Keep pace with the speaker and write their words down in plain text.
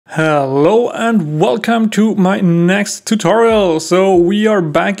Hello and welcome to my next tutorial. So we are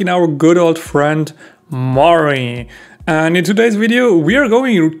back in our good old friend Mari, and in today's video we are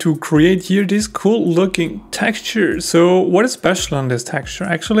going to create here this cool looking texture. So what is special on this texture?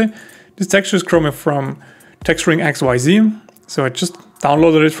 Actually, this texture is coming from Texturing XYZ, so I just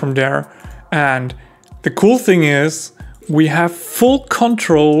downloaded it from there. And the cool thing is we have full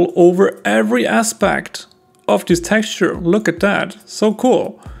control over every aspect of this texture. Look at that, so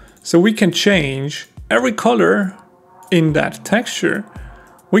cool. So we can change every color in that texture.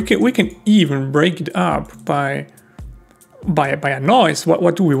 We can even break it up by a noise.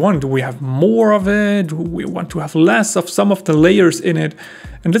 What do we want? Do we have more of it? Do we want to have less of some of the layers in it?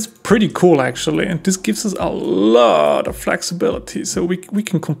 And that's pretty cool actually. And this gives us a lot of flexibility. So we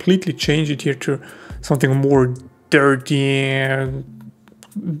can completely change it here to something more dirty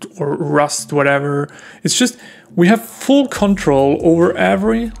or rust, whatever. It's just we have full control over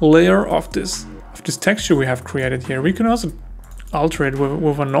every layer of this texture we have created here. We can also alter it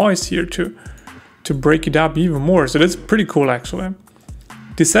with a noise here to break it up even more. So that's pretty cool actually.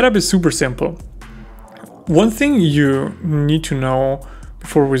 The setup is super simple. One thing you need to know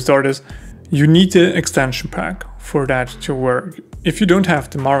before we start is you need the extension pack for that to work. If you don't have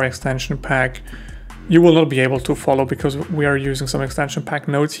the Mari extension pack, you will not be able to follow because we are using some extension pack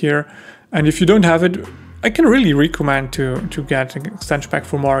nodes here. And if you don't have it, I can really recommend to get an extension pack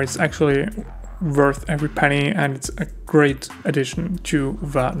for Mari. It's actually worth every penny and it's a great addition to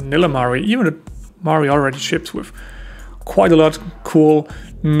vanilla Mari. Even the Mari already ships with quite a lot of cool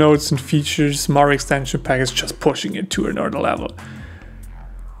nodes and features. Mari extension pack is just pushing it to another level.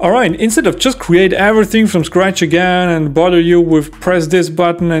 Alright, instead of just create everything from scratch again and bother you with press this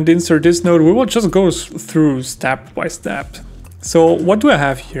button and insert this node, we will just go through step by step. So what do I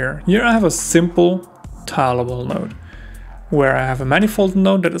have here? Here I have a simple tileable node where I have a manifold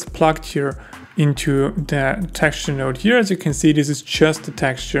node that is plugged here into the texture node. Here, as you can see, this is just the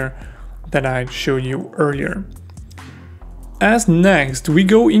texture that I showed you earlier. As next, we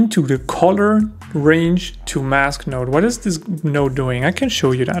go into the color range to mask node. What is this node doing? I can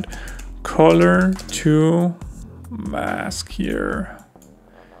show you that. Color to mask here.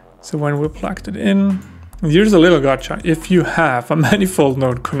 So when we plugged it in, here's a little gotcha. If you have a manifold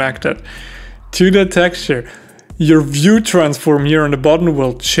node connected to the texture, your view transform here on the bottom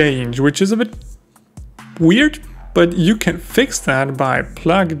will change, which is a bit weird, but you can fix that by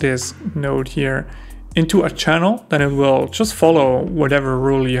plug this node here into a channel, then it will just follow whatever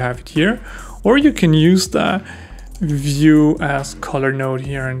rule you have here. Or you can use the view as color node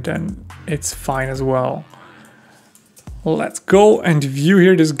here and then it's fine as well. Let's go and view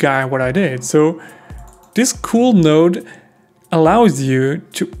here this guy, what I did. So this cool node allows you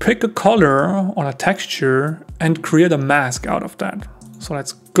to pick a color on a texture and create a mask out of that. So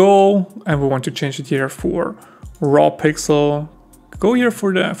let's go and we want to change it here for raw pixel. Go here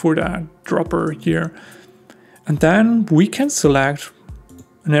for the dropper here. And then we can select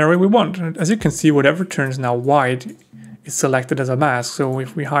an area we want. And as you can see, whatever turns now white is selected as a mask. So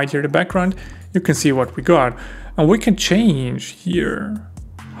if we hide here the background, you can see what we got. And we can change here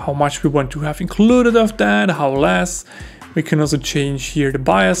how much we want to have included of that, how less. We can also change here the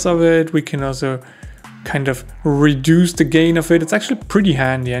bias of it. We can also kind of reduce the gain of it. It's actually pretty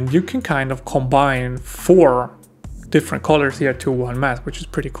handy and you can kind of combine 4 different colors here to one mask, which is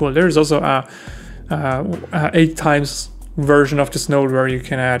pretty cool. There's also a 8 times version of this node where you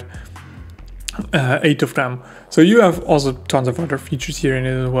can add 8 of them. So you have also tons of other features here in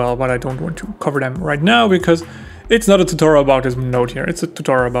it as well, but I don't want to cover them right now because it's not a tutorial about this node here. It's a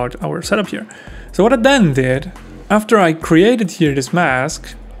tutorial about our setup here. So what I then did, after I created here this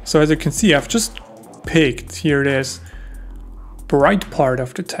mask, so as you can see, I've just picked here this bright part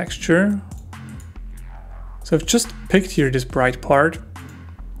of the texture. So I've just picked here this bright part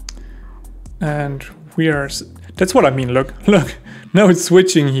and that's what I mean. Look, now it's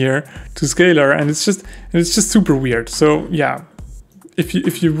switching here to scalar and it's just super weird. So yeah, if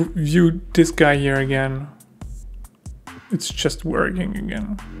you view this guy here again, it's just working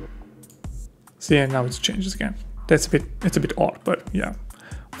again. See, and now it changes again. It's a bit odd, but yeah,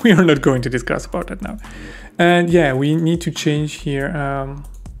 we are not going to discuss about that now. And yeah, we need to change here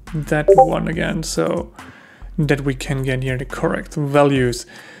that one again so that we can get here the correct values.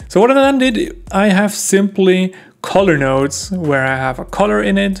 So what I then did, I have simply color nodes where I have a color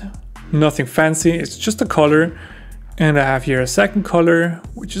in it, nothing fancy, it's just a color. And I have here a second color,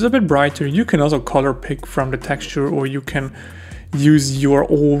 which is a bit brighter. You can also color pick from the texture or you can use your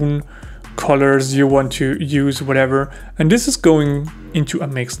own colors you want to use, whatever. And this is going into a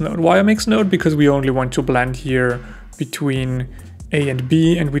mix node. Why a mix node? Because we only want to blend here between A and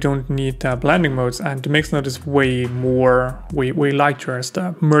B, and we don't need blending modes, and the mix node is way lighter as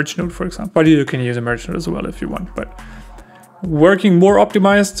the merge node, for example. But you can use a merge node as well if you want, but working more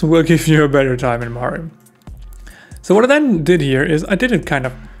optimized will give you a better time in Mari. So what I then did here is I did it kind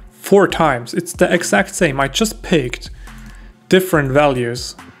of 4 times. It's the exact same. I just picked different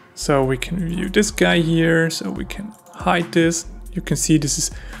values. So we can view this guy here, so we can hide this. You can see this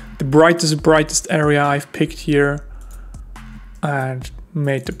is the brightest area I've picked here and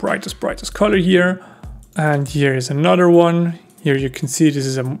made the brightest color here. And here is another one. Here you can see this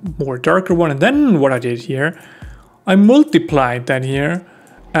is a more darker one. And then what I did here, I multiplied that here,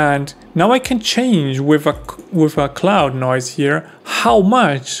 and now I can change with a cloud noise here how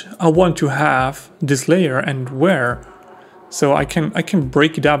much I want to have this layer and where. So I can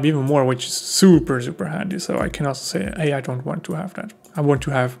break it up even more, which is super handy. So I can also say, hey, I don't want to have that. I want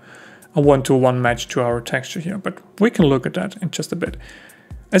to have a 1-to-1 match to our texture here, but we can look at that in just a bit.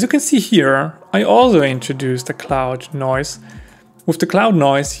 As you can see here, I also introduced the cloud noise. With the cloud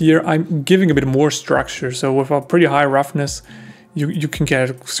noise here, I'm giving a bit more structure. So with a pretty high roughness, you can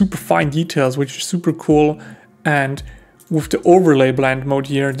get super fine details, which is super cool. And with the overlay blend mode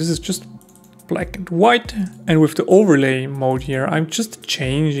here, this is just black and white. And with the overlay mode here, I'm just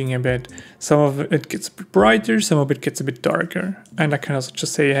changing a bit. Some of it gets a bit brighter, some of it gets a bit darker. And I can also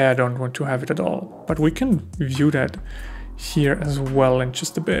just say, hey, I don't want to have it at all. But we can view that here as well in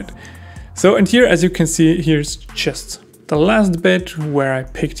just a bit. So, and here, as you can see, here's just the last bit where I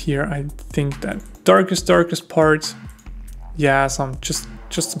picked here, I think that darkest part. Yeah, just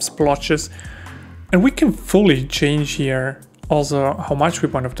some splotches. And we can fully change here also how much we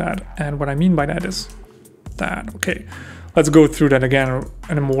want of that. And what I mean by that is that, okay, let's go through that again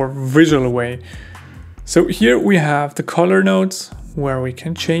in a more visual way. So here we have the color nodes where we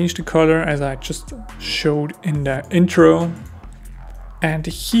can change the color as I just showed in the intro. And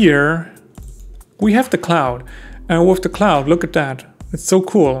here we have the cloud. And with the cloud, look at that. It's so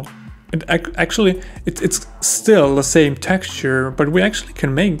cool. It's still the same texture, but we actually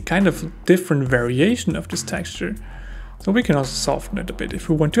can make kind of different variation of this texture. So we can also soften it a bit if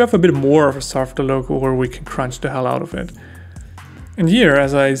we want to have a bit more of a softer look, or we can crunch the hell out of it. And here,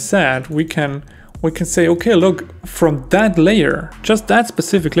 as I said, we can say, okay, look, from that layer, just that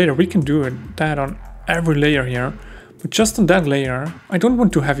specific layer, we can do that on every layer here. But just on that layer, I don't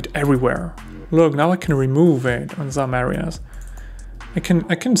want to have it everywhere. Look, now I can remove it on some areas. I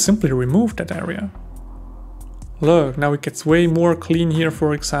can simply remove that area. Look, now it gets way more clean here,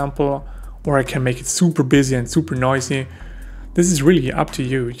 for example, or I can make it super busy and super noisy. This is really up to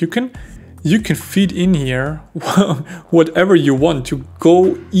you. You can feed in here whatever you want to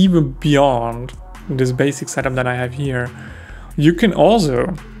go even beyond this basic setup that I have here. You can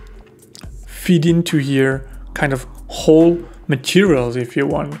also feed into here kind of whole materials if you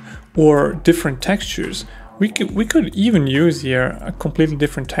want, or different textures. We could even use here a completely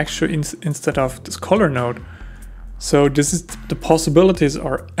different texture instead of this color node. So the possibilities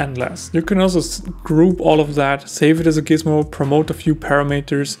are endless. You can also group all of that, save it as a gizmo, promote a few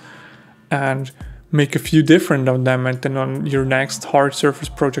parameters, and make a few different of them, and then on your next hard surface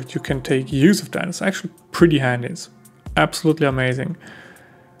project you can take use of that. It's actually pretty handy. It's absolutely amazing.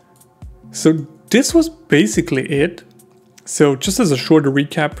 So this was basically it. So just as a short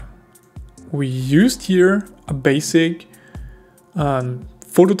recap, we used here a basic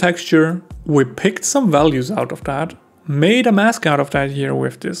photo texture. We picked some values out of that, made a mask out of that here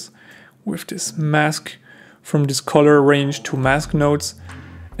with this mask from this color range to mask nodes.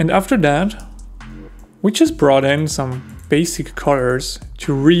 And after that, we just brought in some basic colors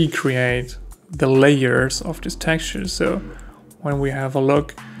to recreate the layers of this texture. So when we have a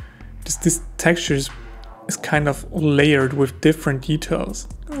look, this texture is kind of layered with different details.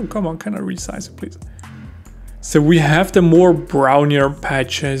 Oh, come on, can I resize it, please? So we have the more brownier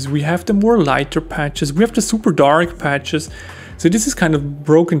patches, we have the more lighter patches, we have the super dark patches. So this is kind of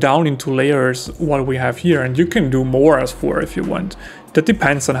broken down into layers what we have here, and you can do more as 4 if you want. That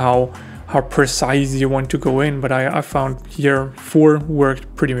depends on how precise you want to go in, but I found here 4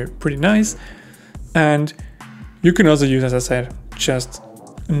 worked pretty nice. And you can also use, as I said, just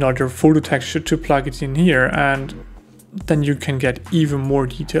another photo texture to plug it in here, and then you can get even more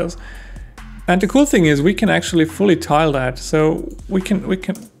details. And the cool thing is we can actually fully tile that. So we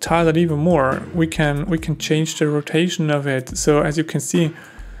can tile that even more. We can change the rotation of it. So as you can see,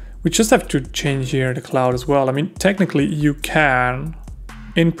 we just have to change here the cloud as well. I mean, technically you can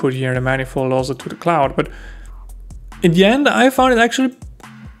input here the manifold also to the cloud, but in the end I found it actually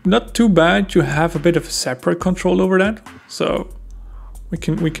not too bad to have a bit of a separate control over that. So we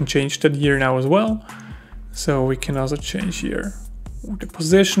can change that here now as well. So we can also change here the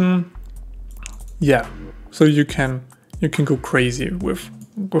position. Yeah, so you can go crazy with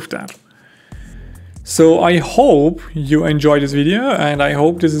that. So I hope you enjoyed this video, and I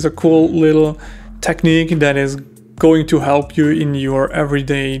hope this is a cool little technique that is going to help you in your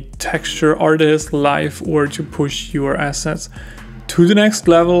everyday texture artist life, or to push your assets to the next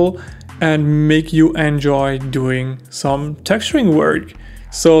level and make you enjoy doing some texturing work.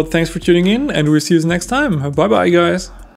 So thanks for tuning in, and we'll see you next time. Bye bye, guys.